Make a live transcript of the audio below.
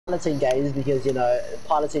piloting games because, you know,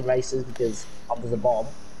 piloting races because I'm just a bomb.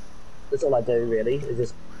 That's all I do, really, is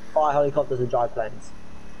just fly helicopters and drive planes.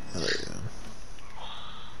 Oh, yeah.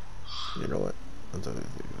 You know what?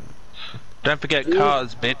 Don't forget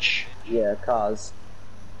cars, bitch. Yeah, cars.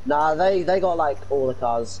 Nah, they got like all the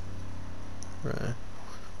cars. Right.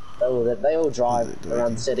 They all drive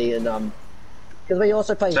around the city and because we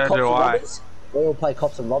also play So cops do and I. robbers. We all play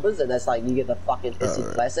cops and robbers, and that's like you get the fucking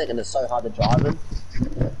instant classic, and it's so hard to drive in.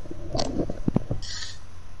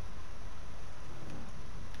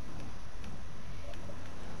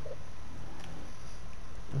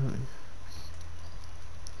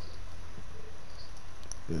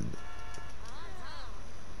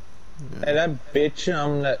 Hey, that bitch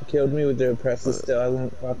that killed me with the oppressor still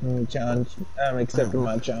hasn't fucking accepted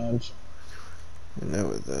my challenge. And that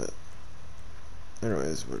was that.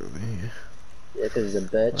 Anyways, what over here? Yeah, because he's a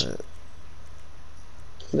bitch. What?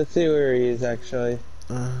 Let's see where he is actually.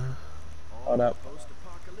 Hold up.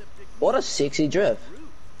 What a sexy drift.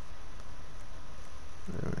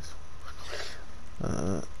 Anyways.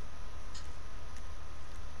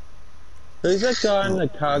 Who's that guy in the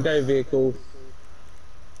cargo vehicle?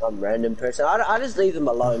 Some random person. I just leave them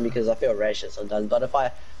alone because I feel racist sometimes. But if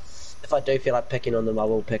I do feel like picking on them, I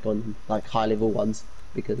will pick on like high level ones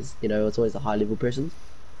because you know it's always the high level persons.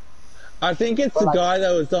 I think it's the guy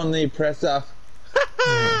that was on the oppressor.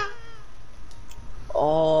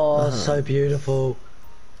 Oh, so beautiful.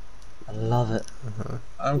 I love it.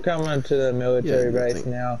 I'm coming to the military base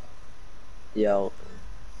now. Yo.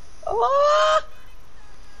 Oh!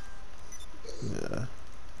 Yeah.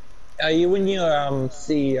 Are you in your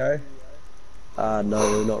CEO?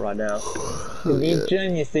 No, not right now. Can you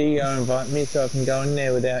join your CEO invite me so I can go in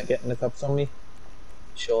there without getting the cops on me?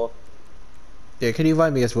 Sure. Yeah, can you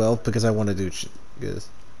invite me as well? Because I want to do this.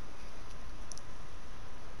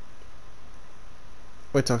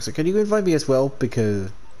 Wait, Toxic, can you invite me as well? Because...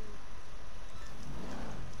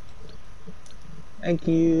 Thank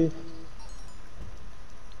you.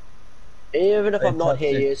 Even if I'm not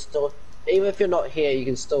here, you still... Even if you're not here, you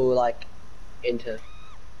can still, like, enter.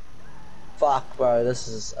 Fuck, bro, this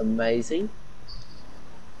is amazing.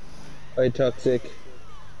 Hey, Toxic.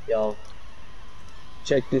 Yo.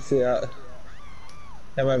 Check this out.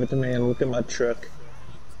 Come over to me and look at my truck.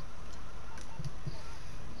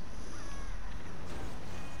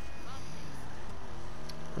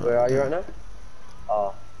 Where are you right now?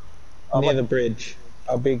 Oh. Near the bridge.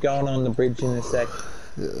 I'll be going on the bridge in a sec.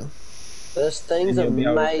 Yeah. This thing's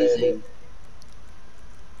amazing.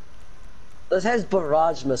 This has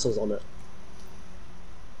barrage missiles on it.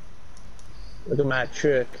 Look at my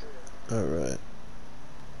truck. Alright.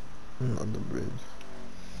 On the bridge.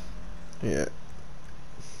 Yeah.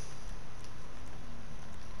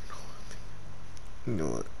 You know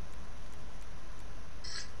what?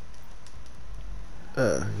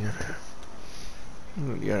 Yeah.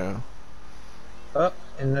 Yeah. Oh,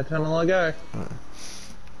 in the tunnel I go.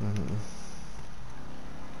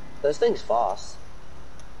 This thing's fast.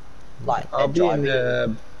 Like, I'll be in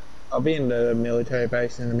the military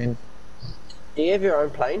base in a minute. Do you have your own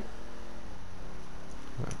plane?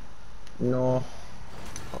 No.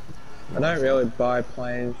 I don't really buy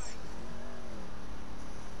planes.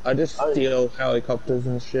 I just steal helicopters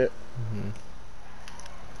and shit.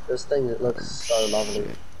 This thing looks so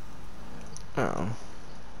lovely. Oh.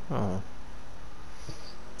 Oh.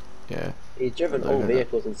 Yeah. He's driven all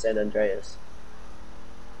vehicles in San Andreas.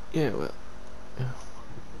 Yeah, well. Yeah.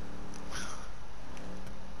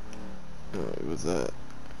 It was that.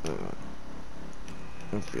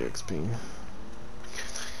 VXP.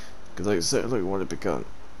 Because like I said, like what it become.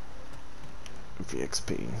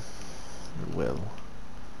 VXP. Well.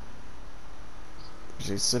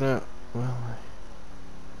 She said out. Well.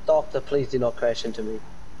 Doctor, please do not crash into me.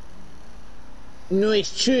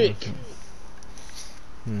 Nice trick.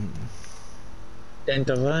 But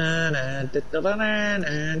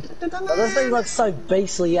this thing looks so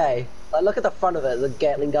beastly, eh? Like, look at the front of it, the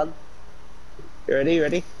Gatling gun. You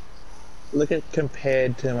ready? Look at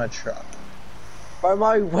compared to my truck. Bro,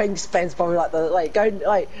 my wingspan's probably like the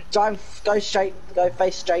go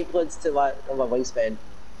face straightwards to my wingspan.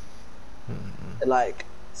 And like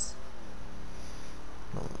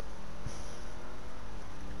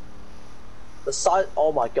the size.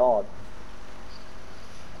 Oh my god.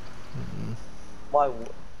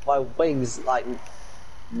 My wings like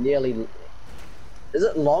nearly. Is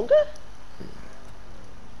it longer?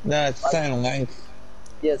 No, it's the same length.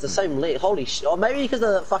 Yeah, it's the same length. Holy shit! Or maybe because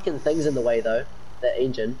the fucking thing's in the way though, the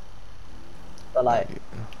engine. But like,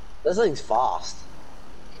 this thing's fast.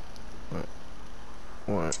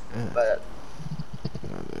 What? But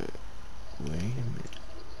Wait a minute.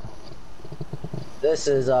 This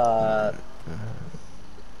is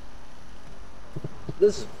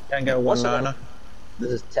this is Tango what's one the- niner.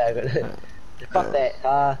 this is tag. Fuck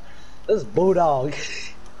that. This is bulldog.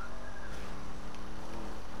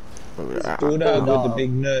 Bulldog with the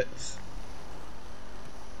big nuts.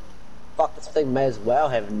 Fuck, this thing may as well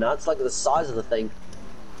have nuts. Look at the size of the thing.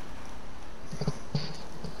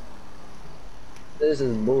 This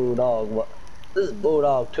is bulldog. What? This is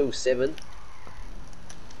bulldog 2.7.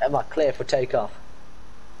 Am I clear for takeoff?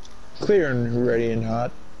 Clear and ready and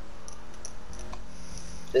hot.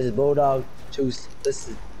 This is bulldog 2.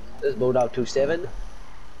 This is bulldog 2.7.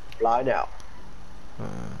 Fly now.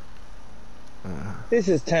 This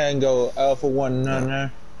is Tango Alpha 1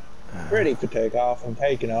 niner. Ready for takeoff. I'm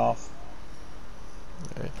taking off.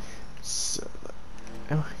 So,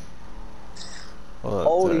 am I? Hold up,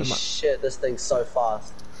 Holy am I- shit, this thing's so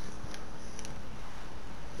fast.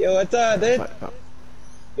 Yo, what's up, dude?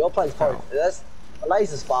 Your plane's probably that's the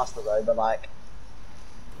laser's faster though, but like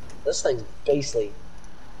this thing's beastly.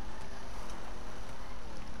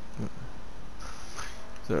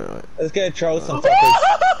 So, Let's go troll some fuckers.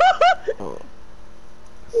 oh,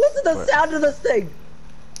 Listen to the What? sound of this thing.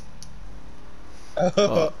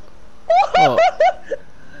 oh,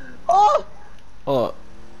 Oh, oh,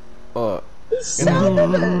 oh. the sound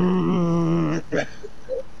of it.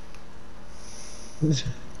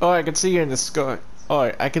 Oh, I can see you in the sky. Oh,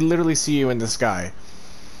 I can literally see you in the sky.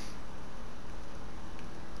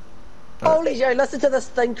 Holy shit! Listen to this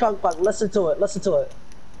thing, trunk bug. Listen to it. Listen to it.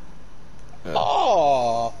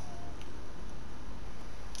 Oh!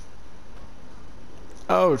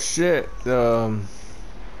 Oh shit. That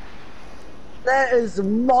is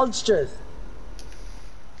monstrous.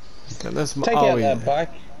 That's my. Take Oh out yeah. that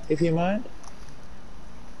bike, if you mind.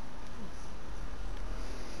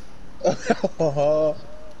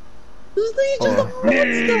 This thing is just a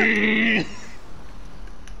monster.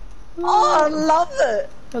 Oh, I love it.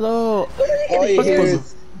 Hello. All you hear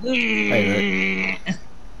is, Hey mate.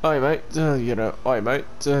 Oi mate. You know. Oi mate.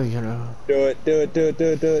 You know. do it, do it, do it, do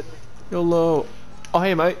it, do it. Hello. Oh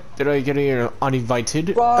hey mate. Did I get here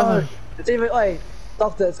uninvited? Bro, it's even. Wait,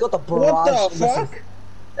 doctor, it's got the barrage What the missiles. fuck?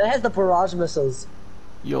 It has the barrage missiles.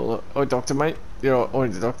 YOLO. Oh doctor mate. You know. Oh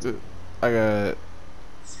the doctor.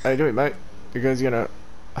 How you doing mate? Because you know.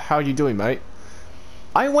 How you doing mate?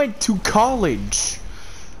 I went to college.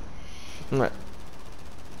 Yeah,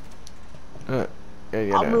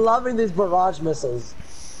 you I'm know. loving these barrage missiles.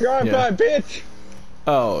 Drive Yeah. by, bitch!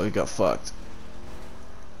 Oh, it got fucked.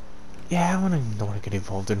 Yeah, I don't want to get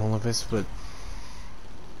involved in all of this, but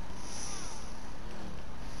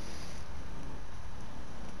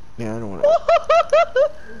yeah, I don't want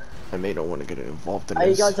to. I may not want to get involved in Are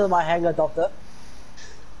you this. going to my hangar, doctor?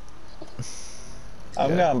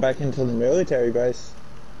 I'm Yeah. going back into the military base.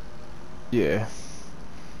 Yeah.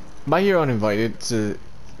 Am I here uninvited to?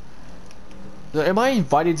 Am I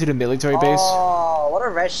invited to the military base? Oh, what a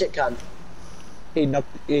rat shit cunt.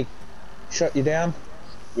 He shot you down?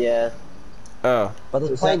 Yeah, Oh, but the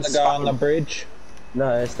Is that plane's the guy on the fucking... bridge?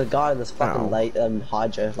 No, it's the guy in this fucking Ow. late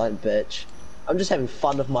Hydra, like bitch. I'm just having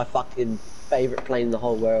fun with my fucking favorite plane in the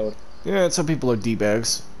whole world. yeah. Some people are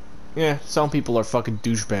d-bags. Yeah, some people are fucking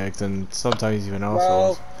douchebags, and sometimes even Well,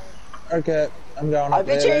 assholes. okay, I'm going I up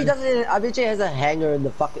bet you he there. doesn't. I bet you he has a hangar in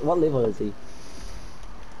the fucking. What level is he?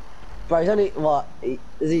 Bro, he's only what?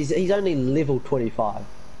 He's only level 25.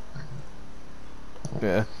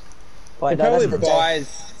 Yeah. Wait, He no, probably that's the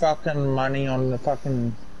buys fucking money on the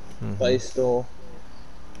fucking Play Store.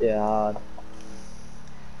 Yeah. Hard.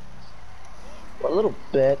 What a little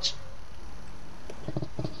bitch.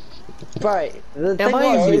 Bro, the thing I was,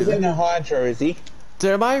 Oh, here? he's in the Hydra, is he?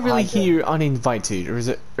 So am I really Hydra. here uninvited, or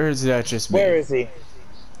is that just me? Where is he?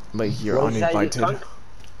 Am I here What did you say, you uninvited? cunt?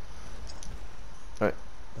 What?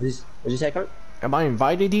 Did you say cunt? Am I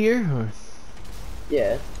invited here? Or?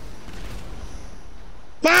 Yeah.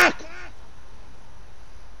 Fuck!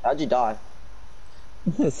 How'd you die?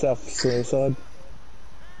 Self-suicide.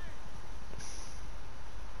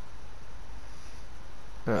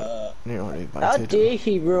 You're How uninvited. dare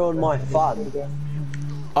he ruin my fun?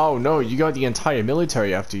 Oh no, you got the entire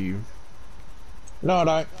military after you. No, I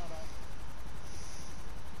don't.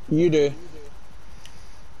 You do.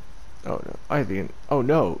 Oh no, I think. Oh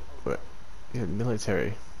no, but yeah,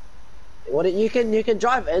 military. What you can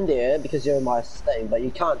drive in there because you're my thing, but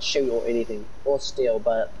you can't shoot or anything or steal.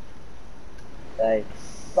 But hey,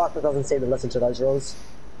 Doctor doesn't seem to listen to those rules.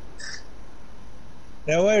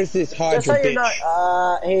 Now, where is this Hydra Just so you bitch?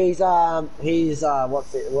 know, he's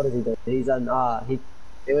what is he doing? He's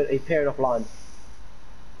he's pairing offline.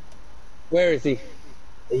 Where is he?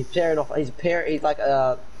 He's pairing off. He's like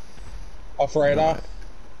Off radar. Right.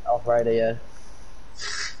 Off radar, yeah.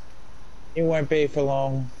 It won't be for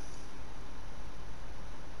long.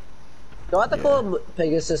 Do I have to Yeah. call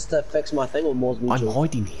Pegasus to fix my thing or Moore's I'm Mutual?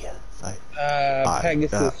 hiding here. So,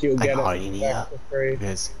 Pegasus, you'll I'm get hiding it here back for free.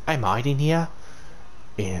 because I'm hiding here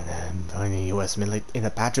in the U.S. in a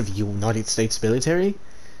patch of United States military.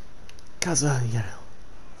 Cause you know,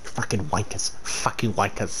 fucking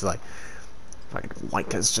wankers, like fucking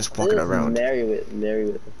wankers just walking This is around. Merry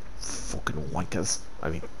with Fucking wankers. I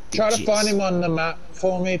mean, Try to digits. find him on the map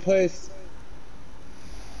for me, please.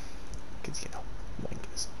 Cause you know,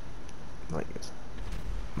 wankers,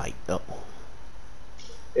 mate. Oh.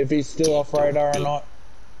 If he's still off radar or not.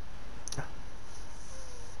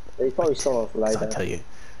 He's probably still off Cause I radar. tell you,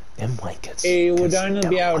 them wankers. He would 'cause only them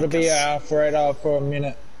be able to be wankers, off radar for a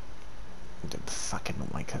minute. them fucking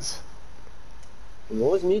wankers.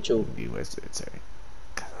 Moore's Mutual. US military.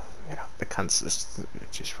 You know, the cunts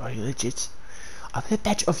just really legit. I'm a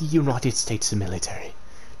badge of the United States military.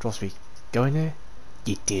 Trust me, going there,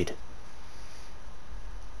 you did.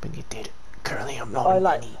 When you did, currently I'm not. Oh, in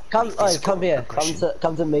like, any come physical here. aggression.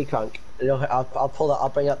 Come to me, Crunk. I'll pull that. I'll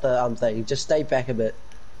bring up the thing. Just stay back a bit.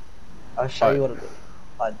 I'll show you what it is.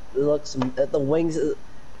 Like, it looks the wings. The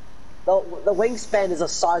wingspan is the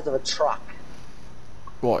size of a truck,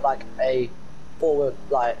 What? like a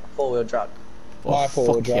four-wheel truck. Oh, My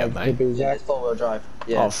forward fuck yeah, drive to mate. be Yeah, exact. it's four-wheel drive.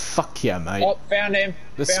 Yeah. Oh, fuck yeah, mate. Oh, found him.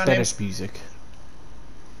 The Found Spanish him. music.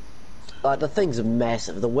 Like, the things are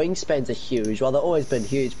massive. The wingspans are huge. Well, they've always been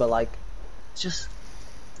huge, but like, it's just.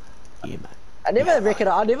 Yeah, mate. I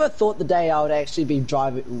never thought the day I would actually be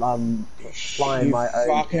driving, flying You my own.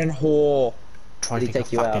 fucking whore. Try Did to he think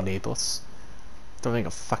take a you fucking out? Airbus. Don't think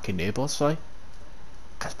a fucking Airbus, right?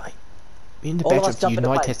 Cause, mate, we're in the All of badge us of jump in a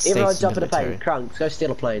United plane. States Everyone jump in a military. plane. Crunk, go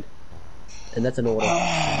steal a plane. And that's an order.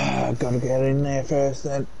 I gotta get in there first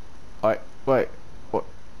then. Wait, what?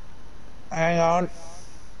 Hang on.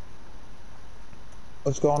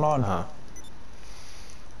 What's going on? Uh-huh.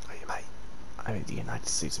 Hey, mate, I'm in the United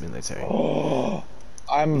States military.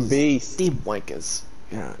 I'm a beast. Them wankers.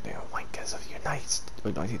 You know, they're wankers of the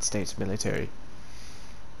United States military.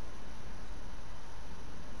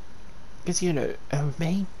 Because, you know,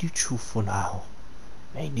 remain neutral for now.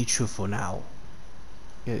 Remain neutral for now.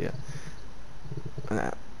 Yeah.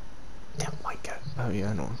 Damn wanker. Oh,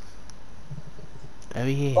 yeah, no. Oh,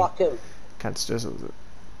 yeah. Fuck him. Can't stress it.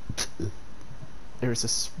 There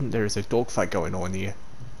is a dogfight going on here.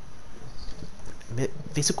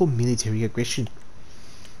 Physical military aggression.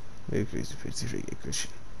 Military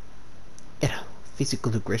aggression. Yeah,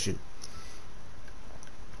 physical aggression.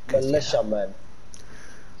 Militia, man.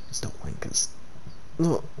 It's not wankers.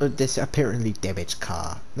 No, this apparently damaged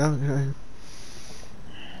car. No.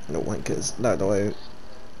 No wankers. No.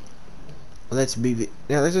 Let's move it.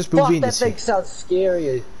 Yeah, let's just move Fuck, in. that thing sounds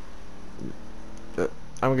scary.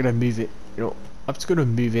 I'm gonna move it. You know, I'm just gonna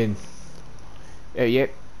move in.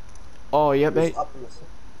 Yep. Oh, yep, mate. It's up in the,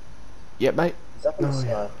 Yep, mate. it's up in the Oh, sky.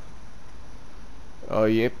 yeah. Oh,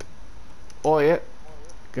 yep. Oh, yep.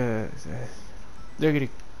 Look at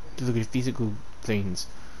the physical planes.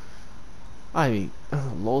 I mean,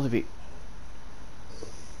 loads of it.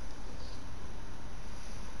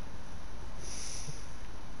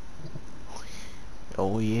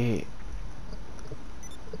 Oh, yeah.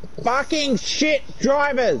 Fucking shit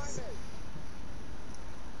drivers!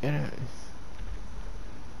 You know,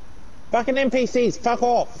 Fucking NPCs, fuck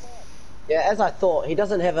off! Yeah, as I thought, he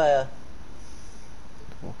doesn't have a.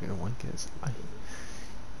 walking on wankers.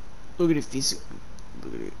 Look at it physical.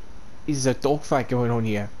 Look at it. There's a dogfight going on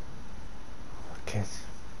here. Okay.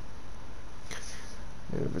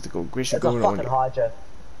 Vertical aggression It's a going on fucking here. Hydra.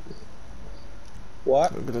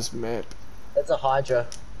 What? Look at this map. It's a Hydra.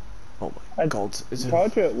 Oh my god. It's a...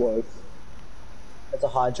 Told you it was. It's a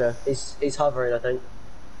Hydra. He's hovering, I think.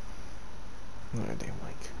 Oh, damn,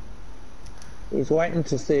 like. He's waiting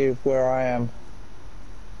to see where I am.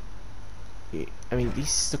 Yeah, I mean,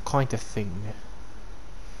 this is the kind of thing.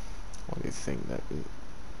 What do you think that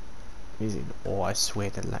is in awe, I swear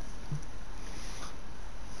to that.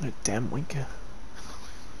 A damn wanker.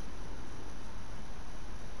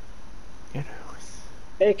 You know.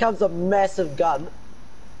 Here comes a massive gun.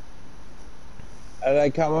 Are they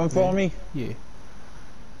coming for me? Yeah.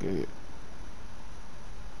 Good.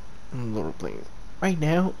 A lot of planes. Right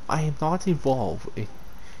now, I am not involved in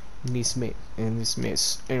this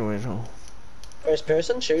mess. Anyway, so First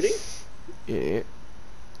person shooting. yeah.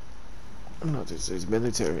 I'm not just it's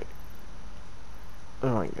military.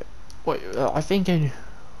 Oh my god. Wait, I think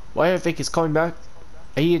why I think it's coming back.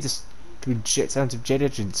 I hear this good sounds of jet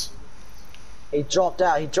engines. He dropped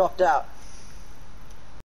out.